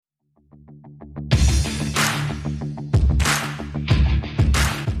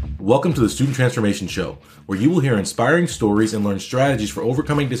Welcome to the Student Transformation Show, where you will hear inspiring stories and learn strategies for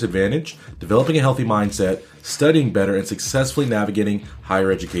overcoming disadvantage, developing a healthy mindset, studying better, and successfully navigating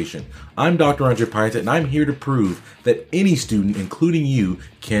higher education. I'm Dr. Andre Pyatt, and I'm here to prove that any student, including you,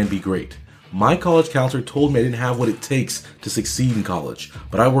 can be great. My college counselor told me I didn't have what it takes to succeed in college,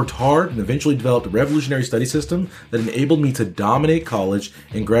 but I worked hard and eventually developed a revolutionary study system that enabled me to dominate college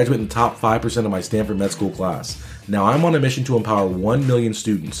and graduate in the top 5% of my Stanford Med School class. Now I'm on a mission to empower 1 million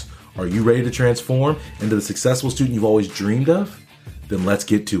students. Are you ready to transform into the successful student you've always dreamed of? Then let's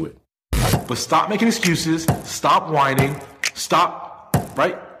get to it. But stop making excuses, stop whining,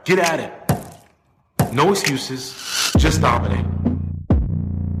 get at it. No excuses, just dominate.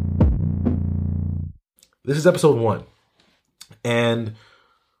 This is episode 1. And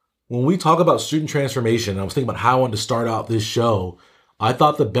when we talk about student transformation, I was thinking about how I wanted to start out this show. I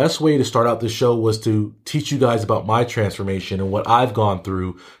thought the best way to start out this show was to teach you guys about my transformation and what I've gone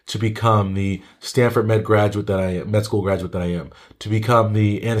through to become the Stanford med school graduate that I am, to become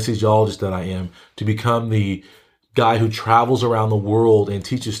the anesthesiologist that I am, to become the guy who travels around the world and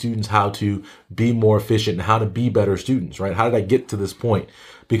teaches students how to be more efficient and how to be better students, right? How did I get to this point?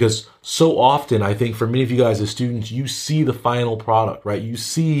 Because so often, I think for many of you guys as students, you see the final product, right? You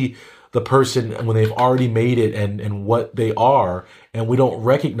see the person when they've already made it and what they are, and we don't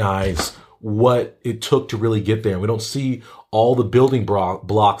recognize what it took to really get there. We don't see all the building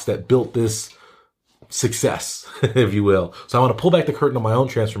blocks that built this success, if you will. So I want to pull back the curtain on my own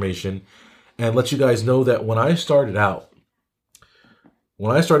transformation and let you guys know that when I started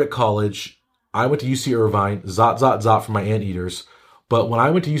college, I went to UC Irvine, zot for my anteaters. But when I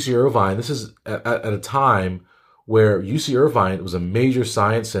went to UC Irvine, this is at a time where UC Irvine was a major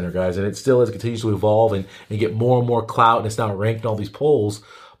science center, guys, and it still is, continues to evolve and get more and more clout, and it's now ranked in all these polls.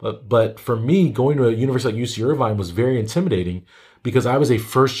 But for me, going to a university like UC Irvine was very intimidating because I was a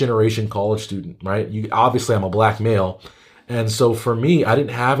first-generation college student, right? Obviously, I'm a black male. And so for me, I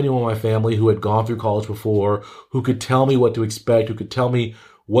didn't have anyone in my family who had gone through college before, who could tell me what to expect, who could tell me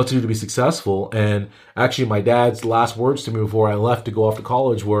what to do to be successful. And actually, my dad's last words to me before I left to go off to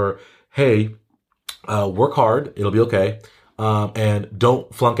college were, hey, work hard, it'll be okay, and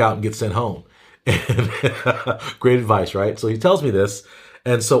don't flunk out and get sent home. And great advice, right? So he tells me this,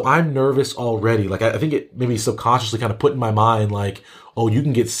 and so I'm nervous already. Like I think it maybe subconsciously kind of put in my mind, like, oh, you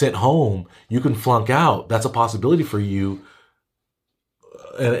can get sent home, you can flunk out, that's a possibility for you.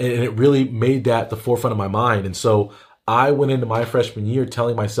 And it really made that the forefront of my mind. And so I went into my freshman year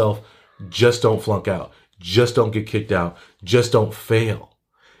telling myself, just don't flunk out, just don't get kicked out, just don't fail.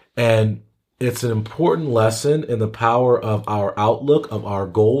 And it's an important lesson in the power of our outlook, of our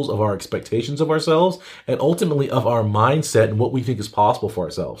goals, of our expectations of ourselves, and ultimately of our mindset and what we think is possible for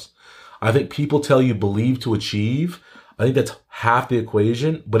ourselves. I think people tell you believe to achieve. I think that's half the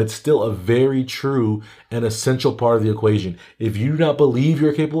equation, but it's still a very true and essential part of the equation. If you do not believe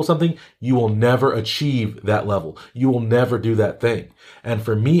you're capable of something, you will never achieve that level. You will never do that thing. And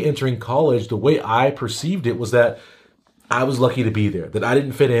for me entering college, the way I perceived it was that I was lucky to be there, that I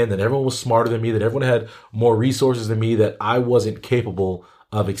didn't fit in, that everyone was smarter than me, that everyone had more resources than me, that I wasn't capable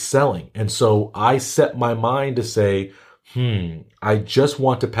of excelling. And so I set my mind to say, I just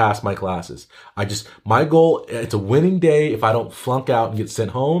want to pass my classes. My goal, it's a winning day if I don't flunk out and get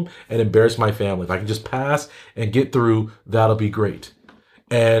sent home and embarrass my family. If I can just pass and get through, that'll be great.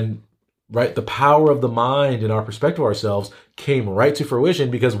 And right, the power of the mind and our perspective of ourselves came right to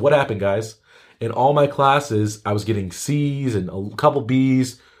fruition because what happened, guys? In all my classes, I was getting C's and a couple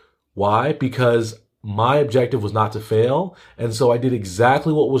B's. Why? Because my objective was not to fail. And so I did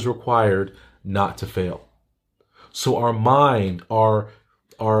exactly what was required not to fail. So our mind, our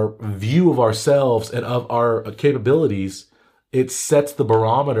view of ourselves and of our capabilities, it sets the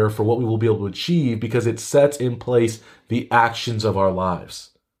barometer for what we will be able to achieve because it sets in place the actions of our lives,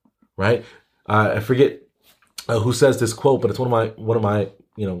 right? I forget who says this quote, but it's one of my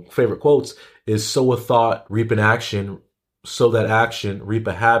favorite quotes is sow a thought, reap an action, sow that action, reap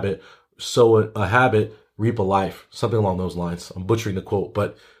a habit, sow a habit, reap a life, something along those lines. I'm butchering the quote,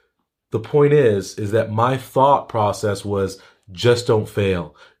 but the point is that my thought process was just don't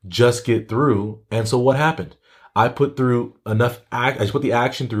fail, just get through. And so what happened? I put through enough I just put the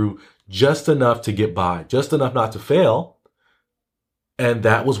action through just enough to get by, just enough not to fail. And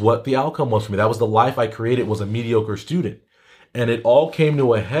that was what the outcome was for me. That was the life I created, was a mediocre student. And it all came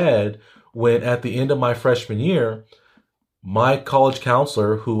to a head when at the end of my freshman year, my college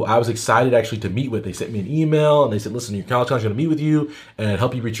counselor, who I was excited actually to meet with, they sent me an email and they said, listen, your college counselor is going to meet with you and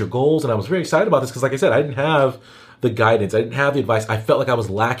help you reach your goals. And I was very excited about this because, like I said, I didn't have the guidance. I didn't have the advice. I felt like I was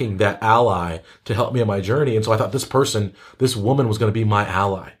lacking that ally to help me on my journey. And so I thought this woman was going to be my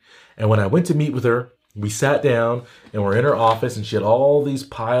ally. And when I went to meet with her, we sat down and we're in her office, and she had all these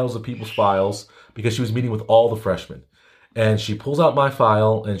piles of people's files because she was meeting with all the freshmen. And she pulls out my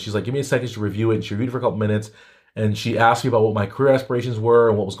file and she's like, give me a second to review it. And she reviewed it for a couple minutes. And she asked me about what my career aspirations were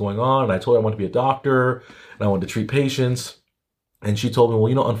and what was going on. And I told her I wanted to be a doctor and I wanted to treat patients. And she told me,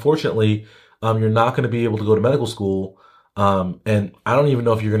 well, unfortunately, you're not going to be able to go to medical school. And I don't even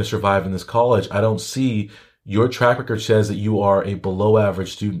know if you're going to survive in this college. I don't see, your track record says that you are a below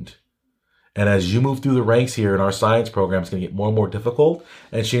average student. And as you move through the ranks here in our science program, it's going to get more and more difficult.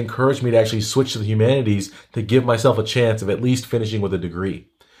 And she encouraged me to actually switch to the humanities to give myself a chance of at least finishing with a degree.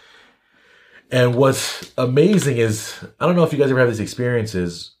 And what's amazing is, I don't know if you guys ever have these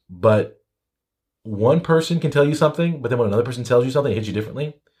experiences, but one person can tell you something, but then when another person tells you something, it hits you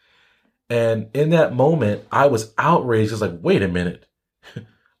differently. And in that moment, I was outraged. I was like, wait a minute.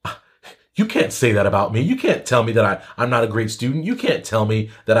 You can't say that about me. You can't tell me that I'm not a great student. You can't tell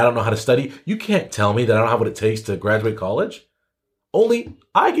me that I don't know how to study. You can't tell me that I don't have what it takes to graduate college. Only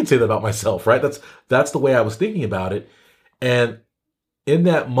I can say that about myself, right? That's the way I was thinking about it. And in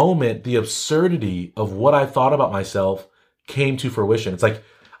that moment, the absurdity of what I thought about myself came to fruition. It's like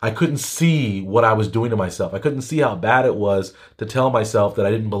I couldn't see what I was doing to myself. I couldn't see how bad it was to tell myself that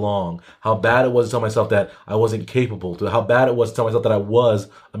I didn't belong, how bad it was to tell myself that I wasn't capable, to how bad it was to tell myself that I was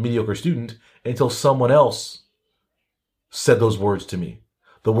a mediocre student, until someone else said those words to me.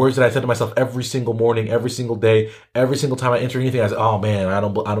 The words that I said to myself every single morning, every single day, every single time I enter anything, I said, oh man, I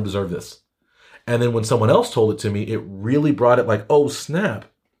don't deserve this. And then when someone else told it to me, it really brought it like, oh snap.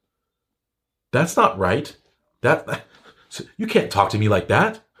 That's not right. You can't talk to me like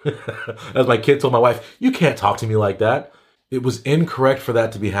that. As my kid told my wife, you can't talk to me like that. It was incorrect for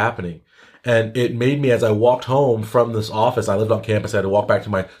that to be happening. And it made me, as I walked home from this office, I lived on campus, I had to walk back to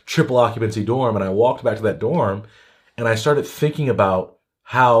my triple occupancy dorm, and I walked back to that dorm, and I started thinking about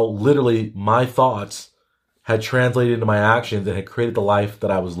how literally my thoughts had translated into my actions and had created the life that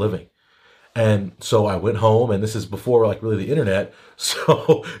I was living. And so I went home, and this is before like really the internet.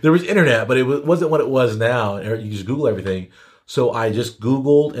 So there was internet, but it wasn't what it was now. You just Google everything. So I just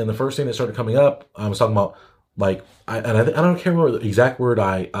Googled, and the first thing that started coming up, I was talking about like, I can't remember the exact word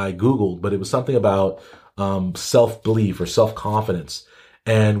I Googled, but it was something about self-belief or self-confidence.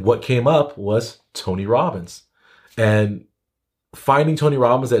 And what came up was Tony Robbins. And finding Tony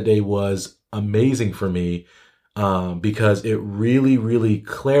Robbins that day was amazing for me because it really, really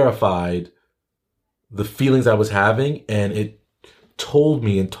clarified the feelings I was having, and it told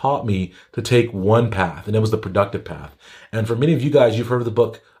me and taught me to take one path, and it was the productive path. And for many of you guys, you've heard of the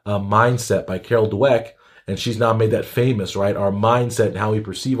book Mindset by Carol Dweck, and she's now made that famous, right? Our mindset and how we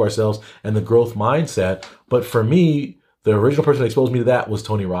perceive ourselves and the growth mindset. But for me, the original person that exposed me to that was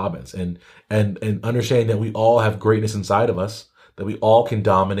Tony Robbins, and understanding that we all have greatness inside of us, that we all can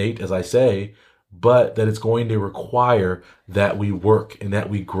dominate, as I say, but that it's going to require that we work and that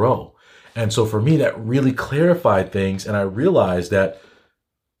we grow. And so for me, that really clarified things. And I realized that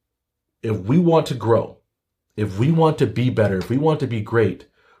if we want to grow, if we want to be better, if we want to be great,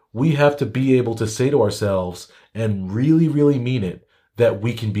 we have to be able to say to ourselves and really, really mean it that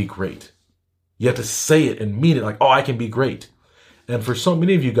we can be great. You have to say it and mean it like, oh, I can be great. And for so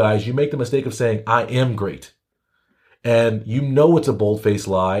many of you guys, you make the mistake of saying, I am great. And you know it's a bold-faced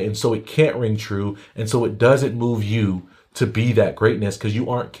lie, and so it can't ring true, and so it doesn't move you to be that greatness because you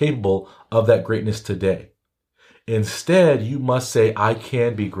aren't capable of that greatness today. Instead, you must say, I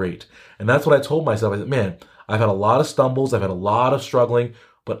can be great. And that's what I told myself. I said, man, I've had a lot of stumbles. I've had a lot of struggling,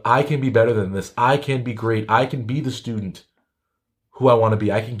 but I can be better than this. I can be great. I can be the student who I want to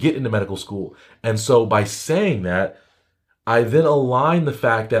be. I can get into medical school. And so by saying that, I then align the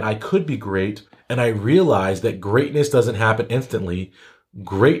fact that I could be great, and I realized that greatness doesn't happen instantly.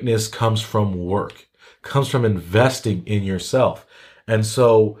 Greatness comes from work, comes from investing in yourself. And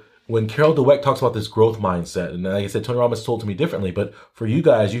so when Carol Dweck talks about this growth mindset, and like I said, Tony Robbins told to me differently, but for you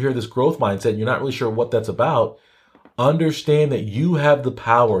guys, you hear this growth mindset and you're not really sure what that's about, understand that you have the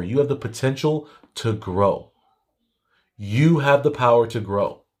power, you have the potential to grow. You have the power to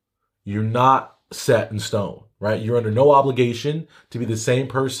grow. You're not set in stone, right? You're under no obligation to be the same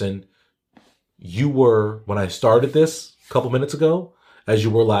person you were when I started this a couple minutes ago, as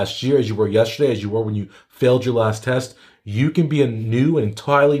you were last year, as you were yesterday, as you were when you failed your last test. You can be a new and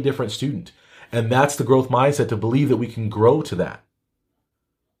entirely different student. And that's the growth mindset, to believe that we can grow to that.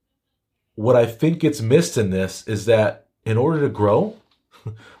 What I think gets missed in this is that in order to grow,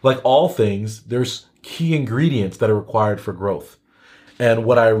 like all things, there's key ingredients that are required for growth. And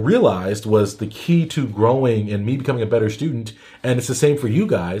what I realized was the key to growing and me becoming a better student, and it's the same for you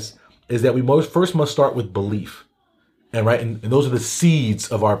guys, is that we first must start with belief. And those are the seeds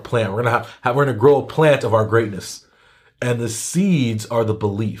of our plant. We're gonna grow a plant of our greatness, and the seeds are the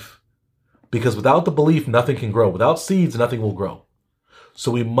belief. Because without the belief, nothing can grow. Without seeds, nothing will grow.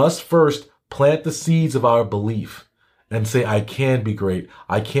 So we must first plant the seeds of our belief and say, I can be great.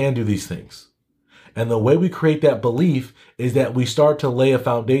 I can do these things. And the way we create that belief is that we start to lay a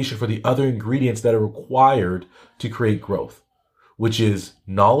foundation for the other ingredients that are required to create growth, which is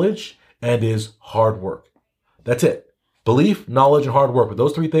knowledge and is hard work. That's it. Belief, knowledge, and hard work. With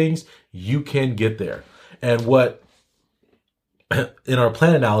those three things, you can get there. And what, in our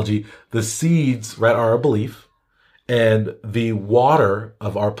plant analogy, the seeds, right, are our belief, and the water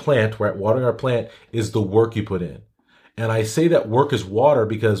of our plant, right, watering our plant, is the work you put in. And I say that work is water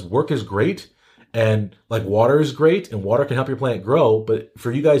because work is great, and like water is great, and water can help your plant grow. But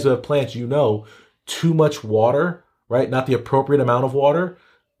for you guys who have plants, you know, too much water, right, not the appropriate amount of water,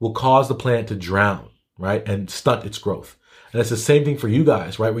 will cause the plant to drown, right, and stunt its growth. And it's the same thing for you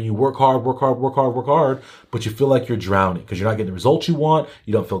guys, right? When you work hard, but you feel like you're drowning because you're not getting the results you want,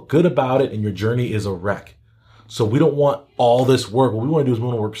 you don't feel good about it, and your journey is a wreck. So we don't want all this work. What we want to do is we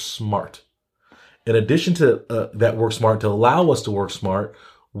want to work smart. In addition to that work smart, to allow us to work smart,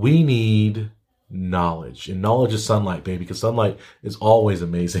 we need knowledge. And knowledge is sunlight, baby, because sunlight is always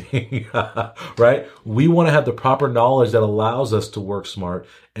amazing, right? We want to have the proper knowledge that allows us to work smart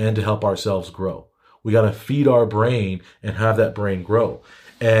and to help ourselves grow. We got to feed our brain and have that brain grow.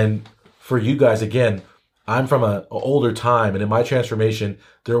 And for you guys, again, I'm from an older time, and in my transformation,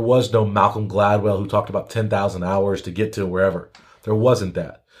 there was no Malcolm Gladwell who talked about 10,000 hours to get to wherever. There wasn't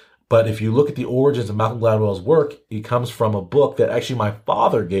that. But if you look at the origins of Malcolm Gladwell's work, it comes from a book that actually my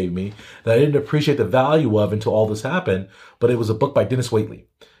father gave me that I didn't appreciate the value of until all this happened. But it was a book by Dennis Waitley,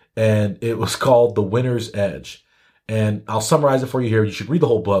 and it was called The Winner's Edge. And I'll summarize it for you here. You should read the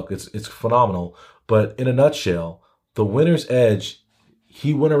whole book. It's phenomenal. But in a nutshell, The Winner's Edge,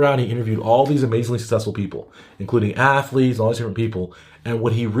 he went around, he interviewed all these amazingly successful people, including athletes, all these different people. And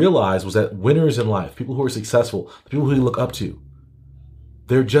what he realized was that winners in life, people who are successful, the people who you look up to,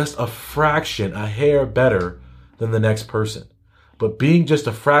 they're just a fraction, a hair better than the next person. But being just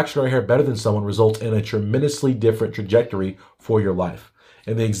a fraction or a hair better than someone results in a tremendously different trajectory for your life.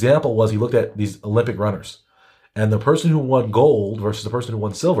 And the example was he looked at these Olympic runners. And the person who won gold versus the person who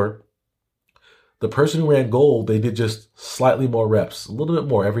won silver, the person who ran gold, they did just slightly more reps, a little bit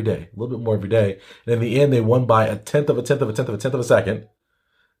more every day, a little bit more every day. And in the end, they won by a tenth of a second.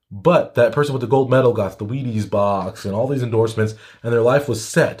 But that person with the gold medal got the Wheaties box and all these endorsements, and their life was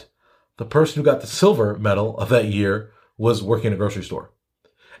set. The person who got the silver medal of that year was working in a grocery store.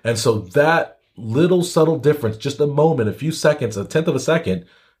 And so that little subtle difference, just a moment, a few seconds, a tenth of a second,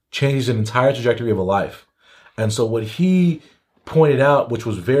 changed an entire trajectory of a life. And so what he pointed out, which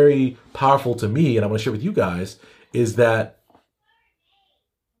was very powerful to me, and I'm going to share with you guys, is that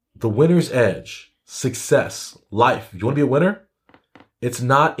the winner's edge, success, life, if you want to be a winner, it's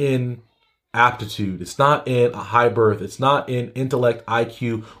not in aptitude. It's not in a high birth. It's not in intellect,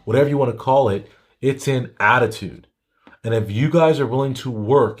 IQ, whatever you want to call it. It's in attitude. And if you guys are willing to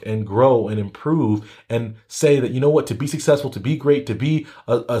work and grow and improve and say that, you know what, to be successful, to be great, to be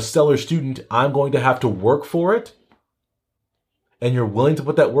a stellar student, I'm going to have to work for it, and you're willing to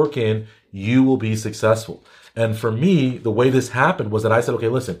put that work in, you will be successful. And for me, the way this happened was that I said, okay,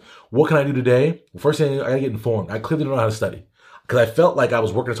 listen, what can I do today? Well, first thing, I gotta get informed. I clearly don't know how to study because I felt like I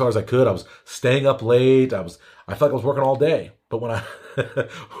was working as hard as I could. I was staying up late. I felt like I was working all day. But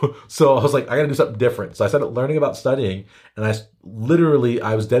so I was like, I gotta do something different. So I started learning about studying, and I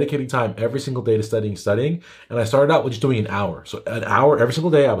was dedicating time every single day to studying. And I started out with just doing an hour. So an hour every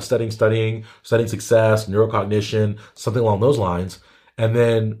single day, I was studying success, neurocognition, something along those lines. And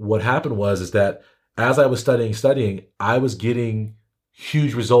then what happened is that as I was studying, I was getting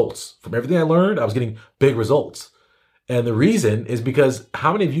huge results. From everything I learned, I was getting big results. And the reason is because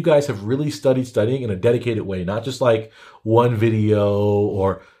how many of you guys have really studied studying in a dedicated way, not just like one video,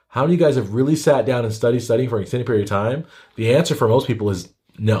 or how many of you guys have really sat down and studying for an extended period of time? The answer for most people is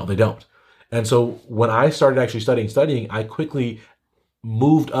no, they don't. And so when I started actually studying, I quickly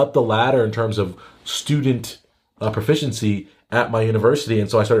moved up the ladder in terms of student proficiency at my university. And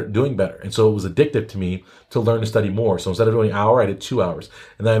so I started doing better. And so it was addictive to me to learn to study more. So instead of doing an hour, I did 2 hours.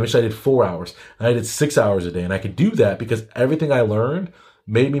 And then eventually I did 4 hours. And I did 6 hours a day. And I could do that because everything I learned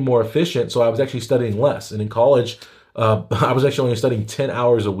made me more efficient. So I was actually studying less. And in college, I was actually only studying 10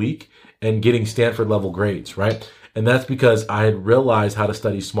 hours a week and getting Stanford level grades, right? And that's because I had realized how to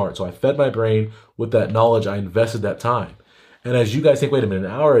study smart. So I fed my brain with that knowledge. I invested that time. And as you guys think, wait a minute,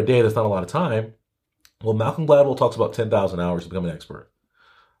 an hour a day, that's not a lot of time. Well, Malcolm Gladwell talks about 10,000 hours to become an expert.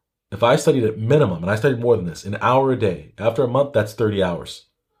 If I studied at minimum, and I studied more than this, an hour a day, after a month, that's 30 hours.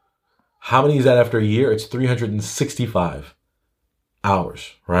 How many is that after a year? It's 365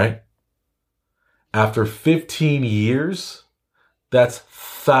 hours, right? After 15 years, that's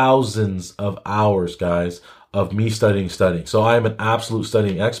thousands of hours, guys, of me studying. So I am an absolute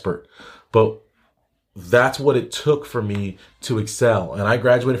studying expert. But that's what it took for me to excel. And I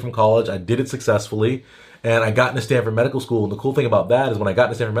graduated from college. I did it successfully. And I got into Stanford Medical School. And the cool thing about that is when I got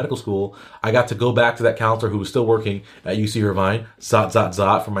into Stanford Medical School, I got to go back to that counselor who was still working at UC Irvine,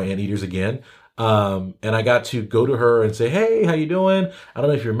 Zot for my anteaters again. And I got to go to her and say, hey, how you doing? I don't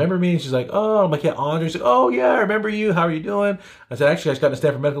know if you remember me. And she's like, oh, I'm like, yeah, Andre. She's like, oh, yeah, I remember you. How are you doing? I said, actually, I just got into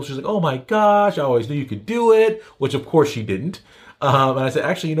Stanford Medical. She's like, oh, my gosh, I always knew you could do it, which, of course, she didn't. And I said,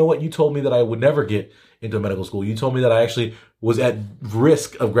 actually, you know what? You told me that I would never get into medical school. You told me that I actually was at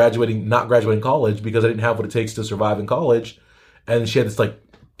risk of not graduating college because I didn't have what it takes to survive in college. And she had this like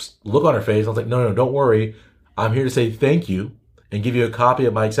look on her face. I was like, no, don't worry. I'm here to say thank you and give you a copy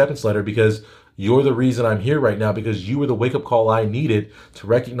of my acceptance letter because you're the reason I'm here right now, because you were the wake up call I needed to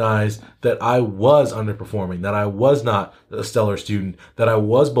recognize that I was underperforming, that I was not a stellar student, that I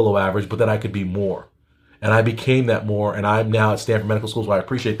was below average, but that I could be more. And I became that more, and I'm now at Stanford Medical School, so I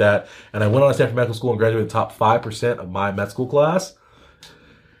appreciate that. And I went on to Stanford Medical School and graduated the top 5% of my med school class.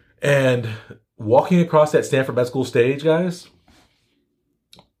 And walking across that Stanford Med School stage, guys,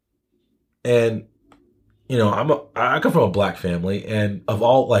 and, you know, I come from a black family, and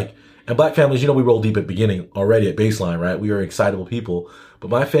and black families, you know, we roll deep at beginning already at baseline, right? We are excitable people.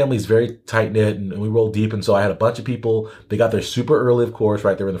 But my family is very tight-knit, and we roll deep, and so I had a bunch of people. They got there super early, of course,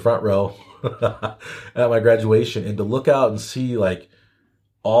 right? They were in the front row at my graduation, and to look out and see like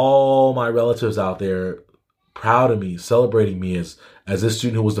all my relatives out there proud of me, celebrating me as this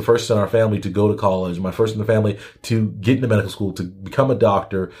student who was the first in our family to go to college, my first in the family to get into medical school, to become a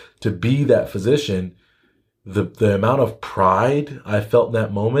doctor, to be that physician. The amount of pride I felt in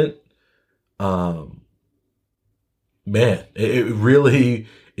that moment, man,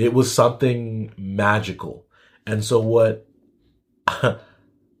 it was something magical. And so what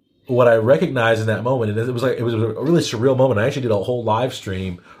I recognized in that moment, and it was a really surreal moment. I actually did a whole live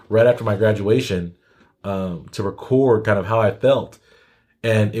stream right after my graduation to record kind of how I felt.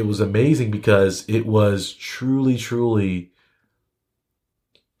 And it was amazing because it was truly,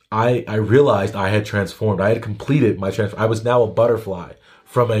 I realized I had transformed. I had completed my transformation. I was now a butterfly.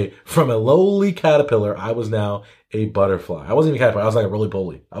 From a lowly caterpillar, I was now a butterfly. I wasn't even a caterpillar. I was like a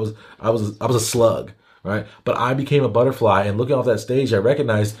roly-poly. I was a slug, right? But I became a butterfly, and looking off that stage, I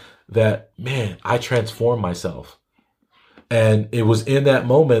recognized that, man, I transformed myself. And it was in that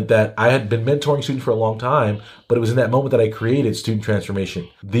moment that I had been mentoring students for a long time, but it was in that moment that I created Student Transformation.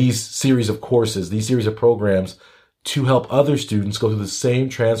 These series of courses, these series of programs to help other students go through the same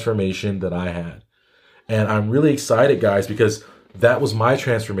transformation that I had. And I'm really excited, guys, because that was my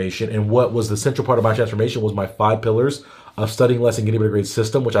transformation. And what was the central part of my transformation was my 5 pillars of studying less and getting a better grade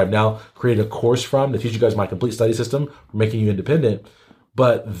system, which I've now created a course from to teach you guys my complete study system for making you independent.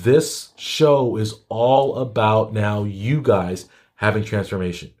 But this show is all about now you guys having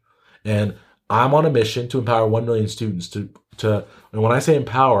transformation. And I'm on a mission to empower 1 million students and when I say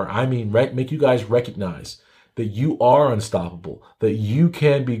empower, I mean make you guys recognize that you are unstoppable, that you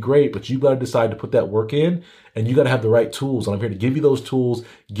can be great, but you've got to decide to put that work in, and you got to have the right tools. And I'm here to give you those tools,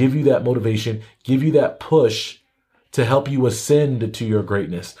 give you that motivation, give you that push to help you ascend to your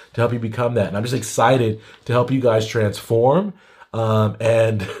greatness, to help you become that. And I'm just excited to help you guys transform.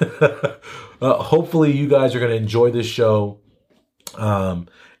 And hopefully you guys are going to enjoy this show.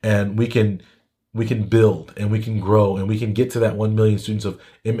 And we can build and we can grow and we can get to that 1 million students of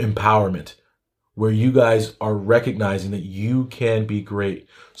empowerment, where you guys are recognizing that you can be great.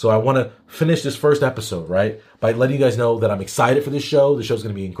 So I want to finish this first episode, right, by letting you guys know that I'm excited for this show. The show's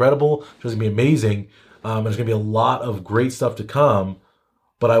going to be incredible. The show's going to be amazing. There's going to be a lot of great stuff to come.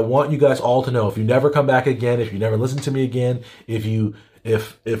 But I want you guys all to know, if you never come back again, if you never listen to me again,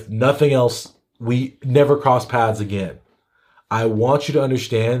 if nothing else, we never cross paths again. I want you to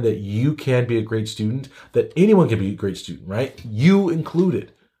understand that you can be a great student, that anyone can be a great student, right? You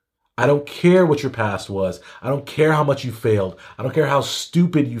included. I don't care what your past was. I don't care how much you failed. I don't care how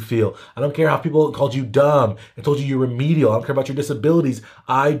stupid you feel. I don't care how people called you dumb and told you you're remedial. I don't care about your disabilities.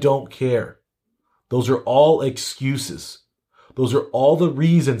 I don't care. Those are all excuses. Those are all the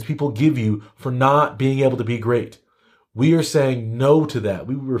reasons people give you for not being able to be great. We are saying no to that.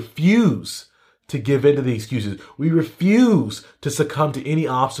 We refuse to give in to the excuses. We refuse to succumb to any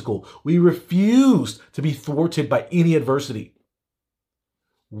obstacle. We refuse to be thwarted by any adversity.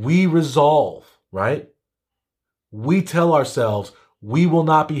 We resolve, right? We tell ourselves We will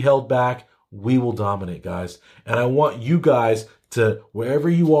not be held back. We will dominate, guys. And I want you guys to, wherever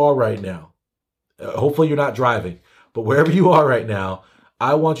you are right now, hopefully you're not driving, but wherever you are right now,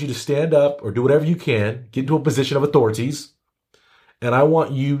 I want you to stand up or do whatever you can, get into a position of authorities, and I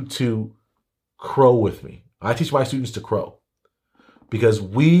want you to crow with me. I teach my students to crow because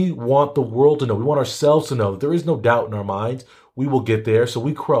we want the world to know, we want ourselves to know that there is no doubt in our minds. We will get there, so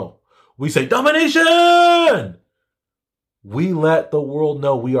we crow. We say, domination! We let the world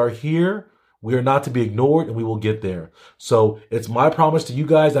know we are here. We are not to be ignored, and we will get there. So it's my promise to you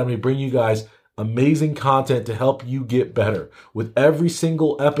guys that I'm going to bring you guys amazing content to help you get better. With every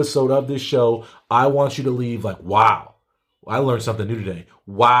single episode of this show, I want you to leave like, wow, I learned something new today.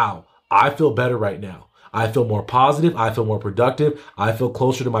 Wow, I feel better right now. I feel more positive. I feel more productive. I feel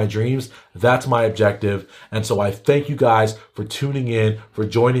closer to my dreams. That's my objective. And so I thank you guys for tuning in, for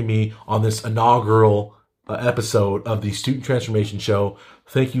joining me on this inaugural episode of the Student Transformation Show.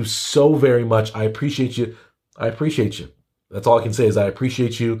 Thank you so very much. I appreciate you. I appreciate you. That's all I can say is I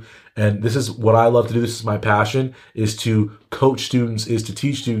appreciate you. And this is what I love to do. This is my passion, is to coach students, is to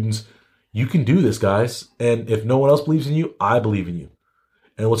teach students. You can do this, guys. And if no one else believes in you, I believe in you.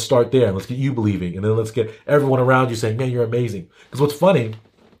 And let's start there. And let's get you believing. And then let's get everyone around you saying, man, you're amazing. Because what's funny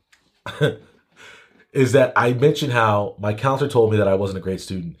is that I mentioned how my counselor told me that I wasn't a great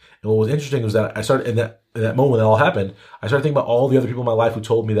student. And what was interesting was that I started, in that moment when that all happened, I started thinking about all the other people in my life who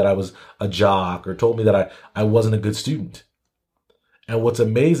told me that I was a jock or told me that I wasn't a good student. And what's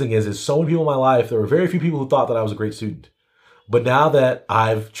amazing is so many people in my life, there were very few people who thought that I was a great student. But now that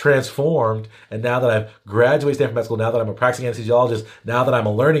I've transformed, and now that I've graduated Stanford Med School, now that I'm a practicing anesthesiologist, now that I'm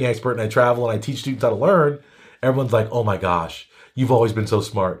a learning expert and I travel and I teach students how to learn, everyone's like, oh my gosh, you've always been so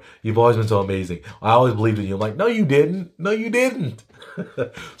smart. You've always been so amazing. I always believed in you. I'm like, no, you didn't. No, you didn't.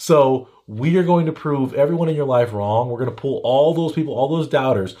 So we are going to prove everyone in your life wrong. We're going to pull all those people, all those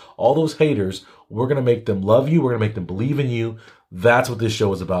doubters, all those haters. We're going to make them love you. We're going to make them believe in you. That's what this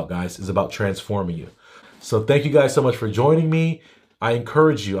show is about, guys. It's about transforming you. So thank you guys so much for joining me. I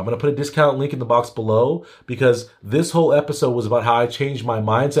encourage you. I'm going to put a discount link in the box below because this whole episode was about how I changed my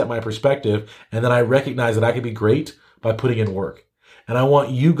mindset, my perspective, and then I recognized that I could be great by putting in work. And I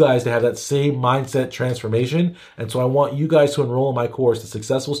want you guys to have that same mindset transformation. And so I want you guys to enroll in my course, The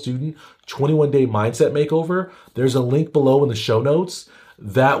Successful Student 21-Day Mindset Makeover. There's a link below in the show notes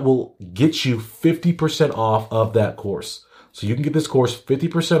that will get you 50% off of that course. So you can get this course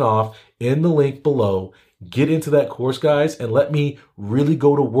 50% off in the link below. Get into that course, guys, and let me really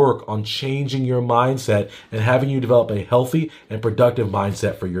go to work on changing your mindset and having you develop a healthy and productive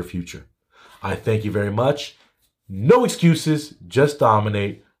mindset for your future. I thank you very much. No excuses, just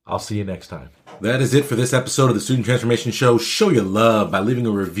dominate. I'll see you next time. That is it for this episode of the Student Transformation Show. Show your love by leaving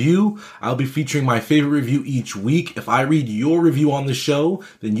a review. I'll be featuring my favorite review each week. If I read your review on the show,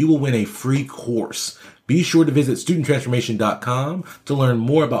 then you will win a free course. Be sure to visit studenttransformation.com to learn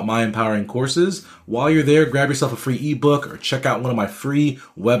more about my empowering courses. While you're there, grab yourself a free ebook or check out one of my free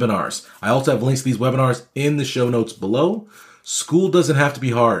webinars. I also have links to these webinars in the show notes below. School doesn't have to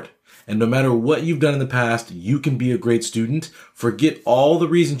be hard. And no matter what you've done in the past, you can be a great student. Forget all the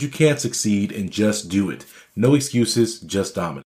reasons you can't succeed and just do it. No excuses, just dominate.